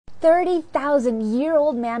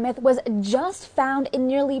30,000-year-old mammoth was just found in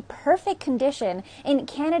nearly perfect condition in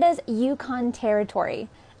Canada's Yukon Territory,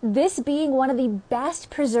 this being one of the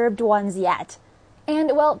best preserved ones yet.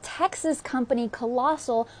 And well, Texas company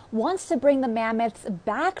Colossal wants to bring the mammoths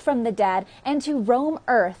back from the dead and to roam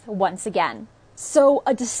Earth once again. So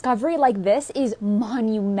a discovery like this is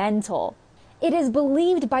monumental. It is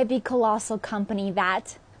believed by the Colossal company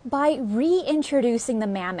that by reintroducing the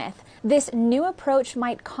mammoth, this new approach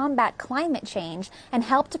might combat climate change and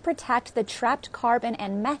help to protect the trapped carbon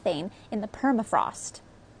and methane in the permafrost.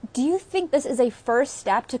 Do you think this is a first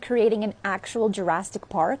step to creating an actual Jurassic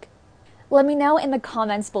Park? Let me know in the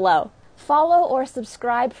comments below. Follow or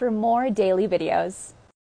subscribe for more daily videos.